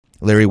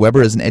Larry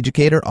Weber is an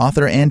educator,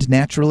 author, and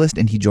naturalist,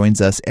 and he joins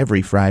us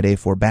every Friday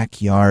for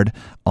Backyard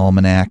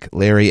Almanac.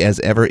 Larry, as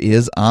ever,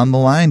 is on the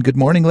line. Good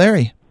morning,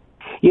 Larry.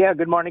 Yeah,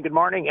 good morning,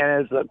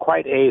 and it's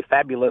quite a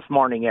fabulous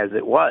morning as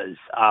it was.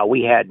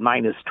 We had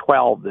minus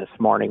 12 this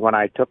morning when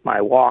I took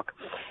my walk,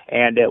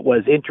 and it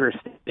was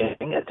interesting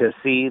to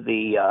see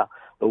the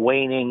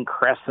waning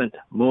crescent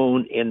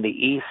moon in the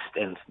east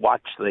and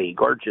watch the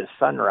gorgeous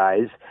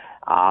sunrise.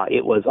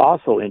 It was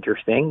also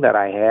interesting that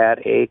I had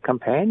a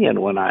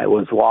companion when I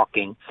was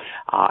walking.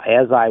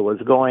 As I was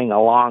going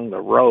along the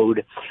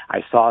road, I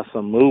saw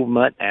some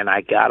movement, and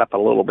I got up a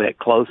little bit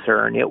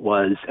closer, and it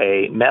was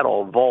a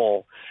meadow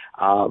vole.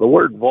 The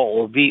word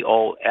vole,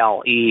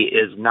 V-O-L-E,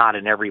 is not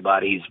in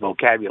everybody's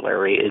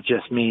vocabulary. It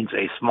just means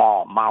a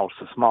small mouse,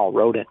 a small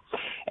rodent.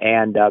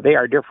 And they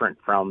are different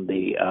from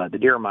the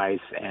deer mice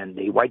and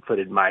the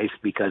white-footed mice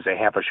because they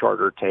have a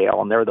shorter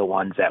tail, and they're the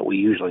ones that we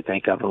usually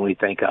think of when we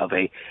think of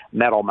a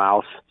meadow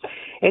mouse.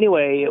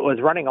 Anyway, it was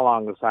running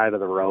along the side of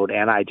the road,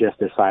 and I just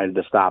decided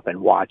to stop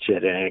and watch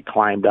it, and it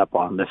climbed up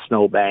on the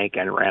snowbank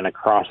and ran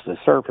across the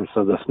surface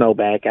of the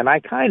snowbank, and I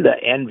kind of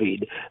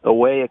envied the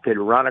way it could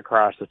run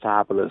across the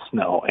top of the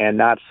snow and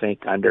not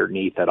sink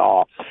underneath at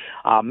all.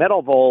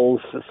 Meadow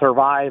voles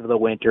survive the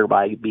winter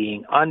by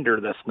being under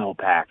the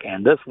snowpack,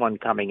 and this one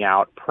coming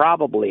out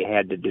probably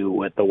had to do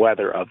with the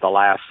weather of the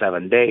last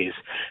 7 days.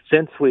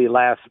 Since we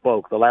last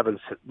spoke, the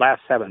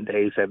last 7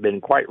 days have been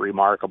quite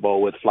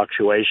remarkable with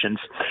fluctuations.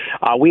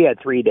 We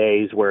had 3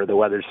 days where the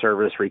Weather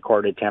Service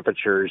recorded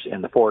temperatures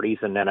in the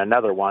 40s and then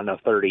another one of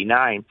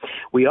 39.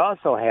 We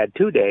also had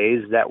 2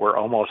 days that were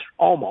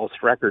almost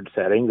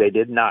record-setting. They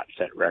did not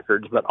set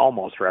records, but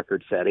almost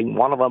record-setting.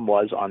 One of them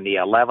was on the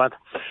 11th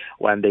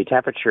when the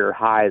temperature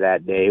high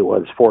that day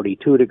was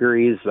 42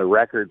 degrees. The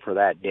record for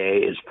that day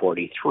is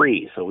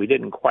 43, so we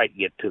didn't quite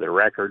get to the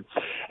record.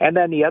 And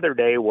then the other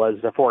day was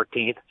the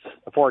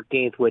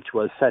 14th, which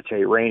was such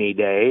a rainy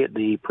day.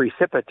 The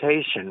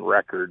precipitation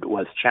record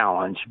was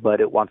challenged,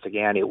 but once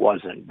again, it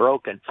wasn't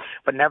broken,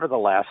 but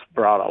nevertheless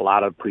brought a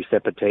lot of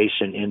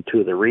precipitation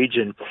into the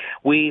region.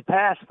 We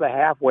passed the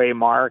halfway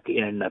mark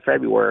in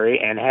February,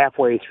 and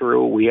halfway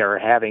through, we are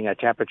having a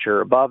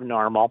temperature above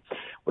normal.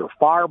 We're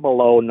far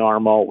below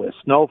normal with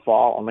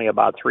snowfall, only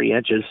about 3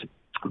 inches.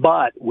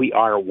 But we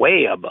are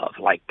way above,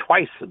 like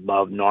twice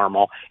above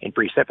normal in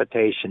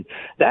precipitation.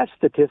 That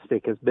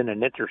statistic has been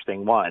an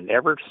interesting one.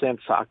 Ever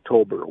since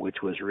October, which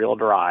was real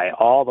dry,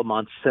 all the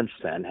months since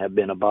then have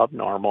been above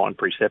normal in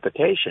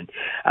precipitation.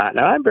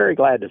 Now, I'm very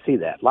glad to see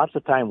that. Lots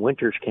of time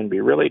winters can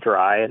be really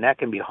dry, and that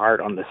can be hard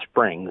on the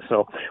spring.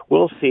 So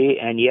we'll see,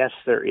 and yes,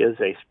 there is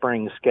a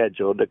spring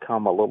scheduled to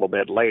come a little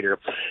bit later.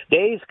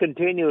 Days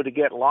continue to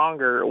get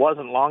longer. It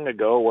wasn't long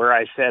ago where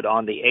I said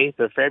on the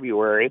 8th of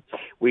February,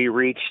 we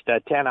reached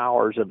 10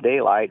 hours of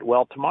daylight.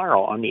 Well,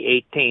 tomorrow on the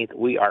 18th,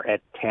 we are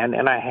at 10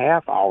 and a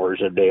half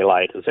hours of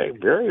daylight.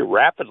 It very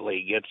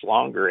rapidly gets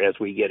longer as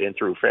we get in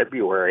through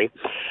February.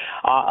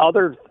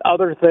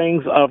 Other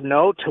things of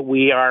note,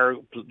 we are,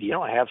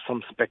 have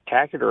some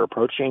spectacular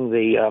approaching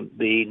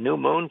the new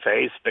moon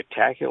phase,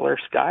 spectacular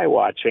sky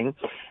watching,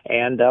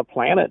 and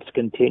planets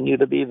continue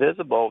to be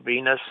visible,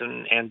 Venus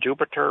and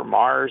Jupiter,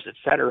 Mars,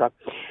 etc.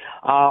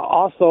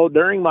 Also,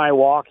 during my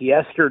walk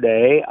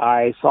yesterday,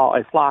 I saw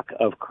a flock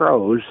of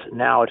crows.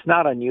 Now, it's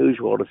not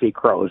unusual to see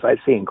crows. I've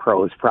seen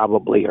crows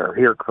probably, or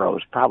hear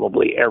crows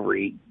probably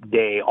every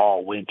day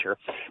all winter,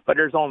 but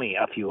there's only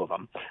a few of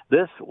them.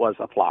 This was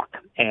a flock,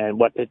 and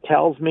what it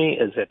tells me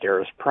is that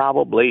there's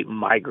probably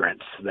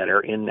migrants that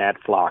are in that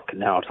flock.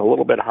 Now, it's a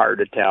little bit hard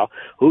to tell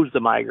who's the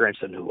migrants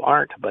and who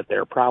aren't, but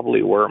there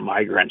probably were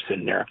migrants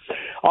in there.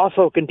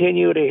 Also,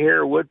 continue to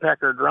hear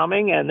woodpecker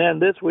drumming, and then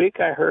this week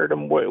I heard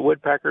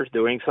woodpeckers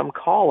doing some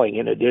calling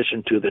in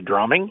addition to the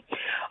drumming.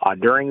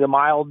 During the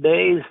mild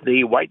days,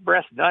 the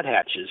white-breast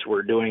nuthatches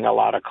were doing a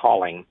lot of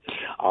calling.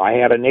 I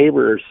had a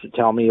neighbor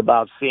tell me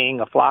about seeing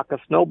a flock of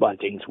snow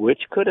buntings,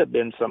 which could have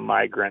been some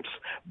migrants.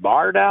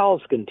 Barred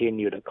owls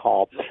continue to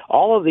call.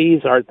 All of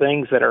these are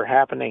things that are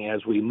happening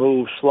as we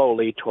move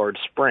slowly towards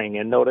spring.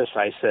 And notice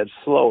I said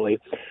slowly.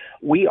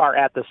 We are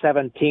at the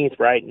 17th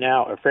right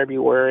now of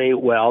February.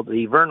 Well,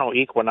 the vernal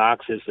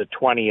equinox is the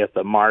 20th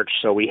of March,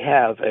 so we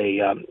have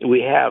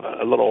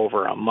a little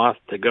over a month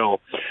to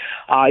go.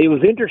 It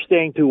was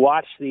interesting to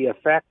watch the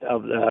effect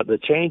of the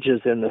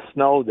changes in the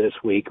snow this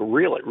week.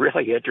 Really,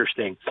 really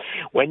interesting.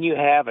 When you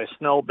have a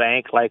snow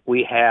bank like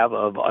we have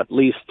of at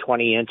least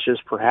 20 inches,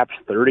 perhaps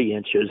 30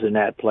 inches in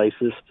that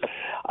places,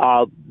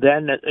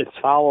 then it's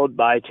followed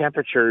by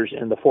temperatures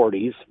in the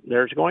 40s.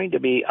 There's going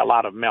to be a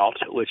lot of melt,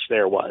 which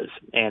there was,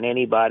 and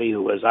anybody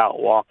who was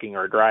out walking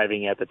or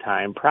driving at the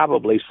time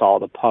probably saw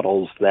the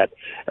puddles that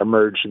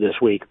emerged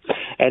this week.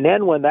 And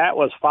then when that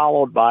was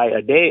followed by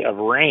a day of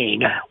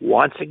rain,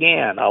 once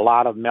again, a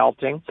lot of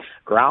melting,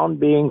 ground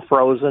being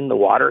frozen, the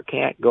water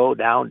can't go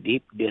down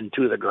deep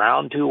into the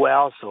ground too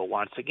well, so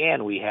once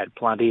again we had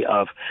plenty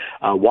of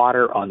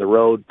water on the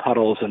road,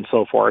 puddles and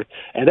so forth.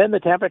 And then the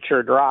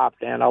temperature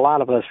dropped, and a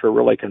lot of us were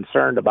really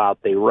concerned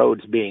about the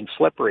roads being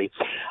slippery.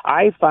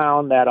 I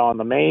found that on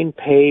the main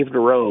paved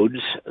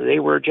roads, they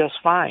were just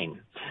fine.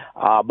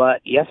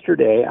 But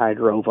yesterday I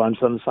drove on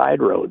some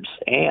side roads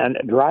and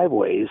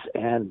driveways,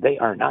 and they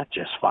are not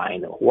just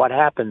fine. What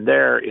happened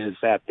there is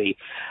that the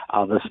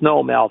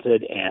snow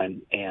melted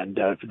and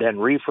then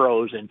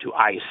refroze into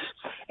ice,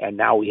 and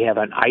now we have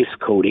an ice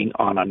coating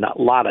on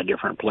a lot of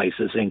different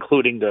places,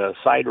 including the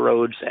side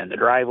roads and the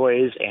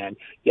driveways. And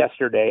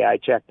yesterday I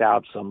checked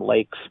out some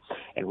lakes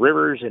and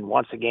rivers, and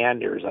once again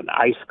there's an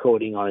ice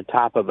coating on the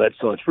top of it.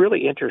 So it's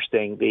really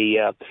interesting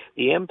the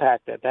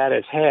impact that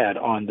has had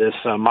on this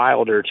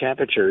milder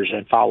temperatures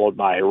and followed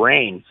by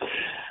rain.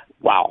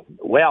 Wow.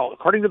 Well,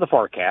 according to the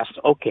forecast,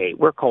 okay,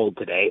 we're cold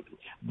today,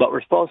 but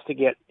we're supposed to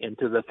get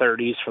into the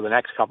 30s for the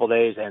next couple of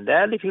days. And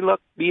then if you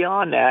look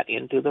beyond that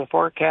into the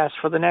forecast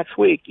for the next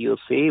week, you'll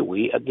see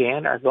we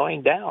again are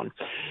going down.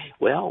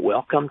 Well,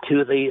 welcome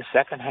to the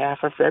second half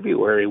of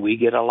February. We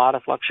get a lot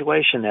of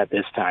fluctuation at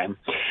this time.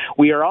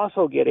 We are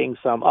also getting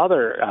some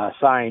other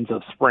signs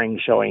of spring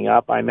showing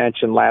up. I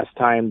mentioned last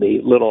time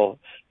the little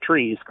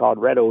trees called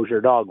red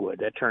osier dogwood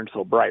that turn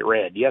so bright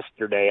red.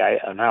 Yesterday,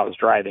 when I was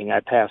driving,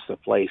 I passed a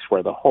place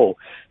where the whole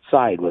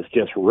side was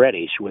just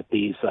reddish with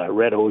these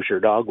red osier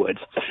dogwoods.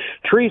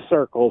 Tree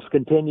circles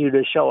continue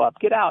to show up.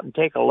 Get out and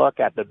take a look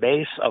at the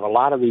base of a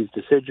lot of these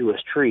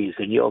deciduous trees,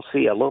 and you'll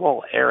see a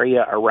little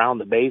area around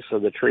the base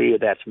of the tree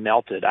that's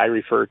melted. I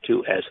refer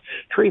to as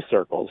tree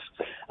circles.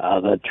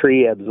 The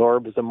tree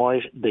absorbs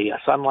the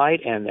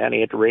sunlight, and then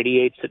it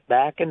radiates it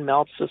back and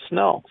melts the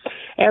snow.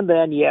 And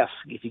then, yes,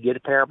 if you get a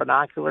pair of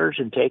binoculars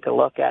and take a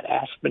look at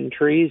aspen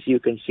trees, you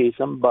can see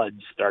some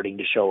buds starting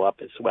to show up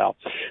as well.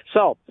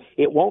 So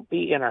it won't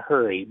be in a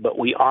hurry, but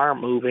we are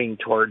moving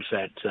towards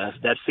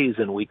that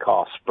season we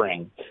call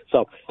spring.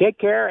 So take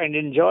care and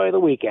enjoy the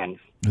weekend.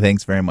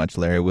 Thanks very much,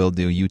 Larry. Will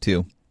do. You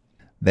too.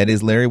 That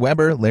is Larry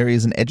Weber. Larry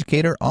is an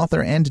educator,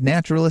 author, and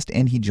naturalist,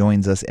 and he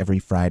joins us every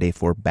Friday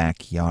for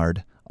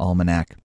Backyard Almanac.